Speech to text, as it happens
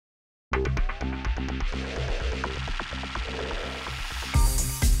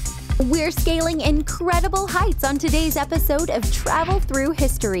We're scaling incredible heights on today's episode of Travel Through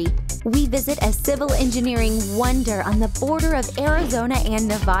History. We visit a civil engineering wonder on the border of Arizona and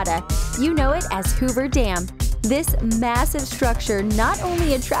Nevada. You know it as Hoover Dam. This massive structure not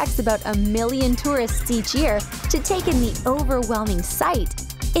only attracts about 1 million tourists each year to take in the overwhelming sight,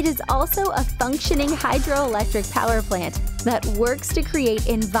 it is also a functioning hydroelectric power plant that works to create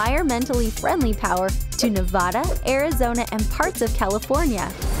environmentally friendly power to Nevada, Arizona, and parts of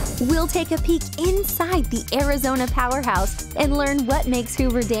California. We'll take a peek inside the Arizona powerhouse and learn what makes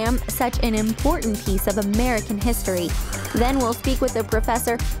Hoover Dam such an important piece of American history. Then we'll speak with a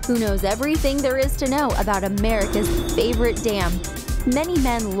professor who knows everything there is to know about America's favorite dam. Many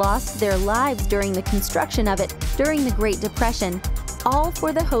men lost their lives during the construction of it during the Great Depression, all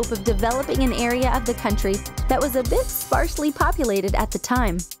for the hope of developing an area of the country that was a bit sparsely populated at the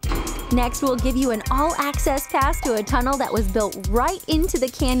time. Next, we'll give you an all-access pass to a tunnel that was built right into the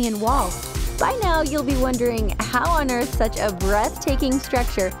canyon wall. By now, you'll be wondering how on earth such a breathtaking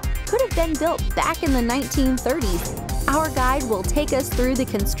structure could have been built back in the 1930s. Our guide will take us through the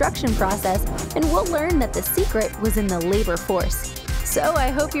construction process, and we'll learn that the secret was in the labor force. So I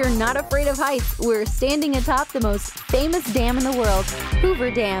hope you're not afraid of heights. We're standing atop the most famous dam in the world, Hoover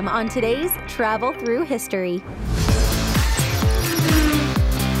Dam, on today's Travel Through History.